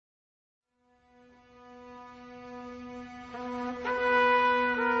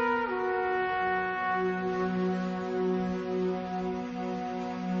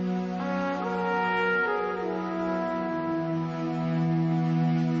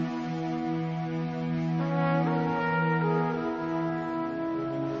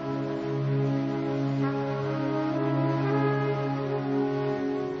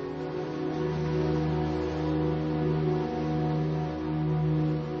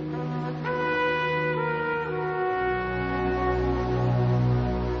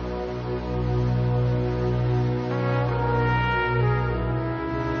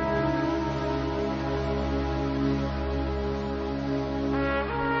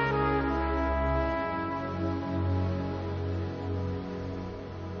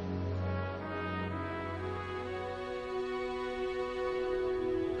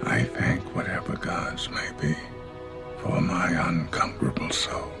gods may be, for my unconquerable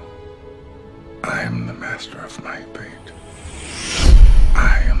soul, I am the master of my fate.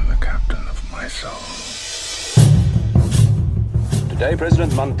 I am the captain of my soul. Today,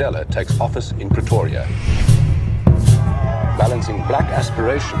 President Mandela takes office in Pretoria, balancing black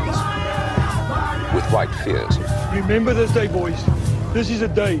aspirations with white fears. Remember this day, boys. This is a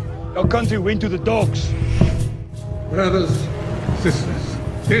day our country went to the dogs. Brothers, sisters,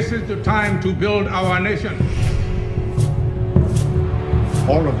 this is the time to build our nation.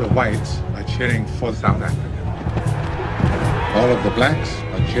 All of the whites are cheering for South Africa. All of the blacks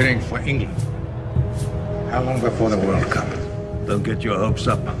are cheering for England. How long before the World Cup? Don't get your hopes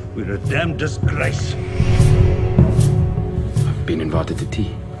up. We're a damn disgrace. I've been invited to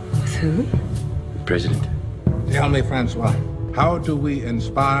tea. With who? The president. Tell me, Francois, how do we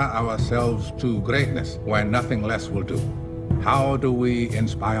inspire ourselves to greatness when nothing less will do? How do we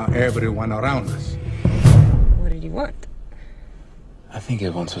inspire everyone around us? What did you want? I think he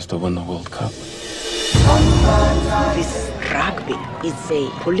wants us to win the World Cup. This rugby is a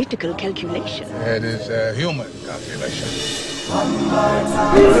political calculation. It is a human calculation.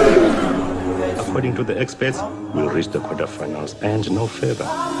 According to the experts, we'll reach the quarterfinals and no further.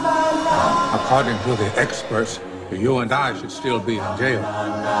 According to the experts, you and I should still be in jail.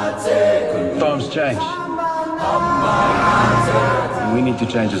 Times change. We need to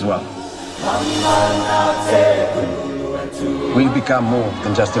change as well. We become more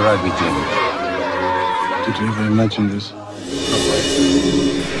than just a rugby team. Did you ever imagine this?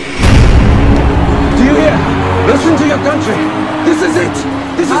 Do you hear? Listen to your country. This is it.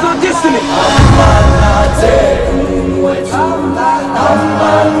 This is our destiny.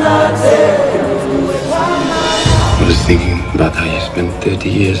 I was thinking about how you spent 30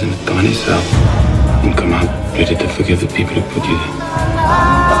 years in a tiny cell and come out ready to forgive the people who put you there.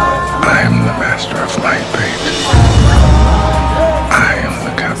 I am the master of my fate.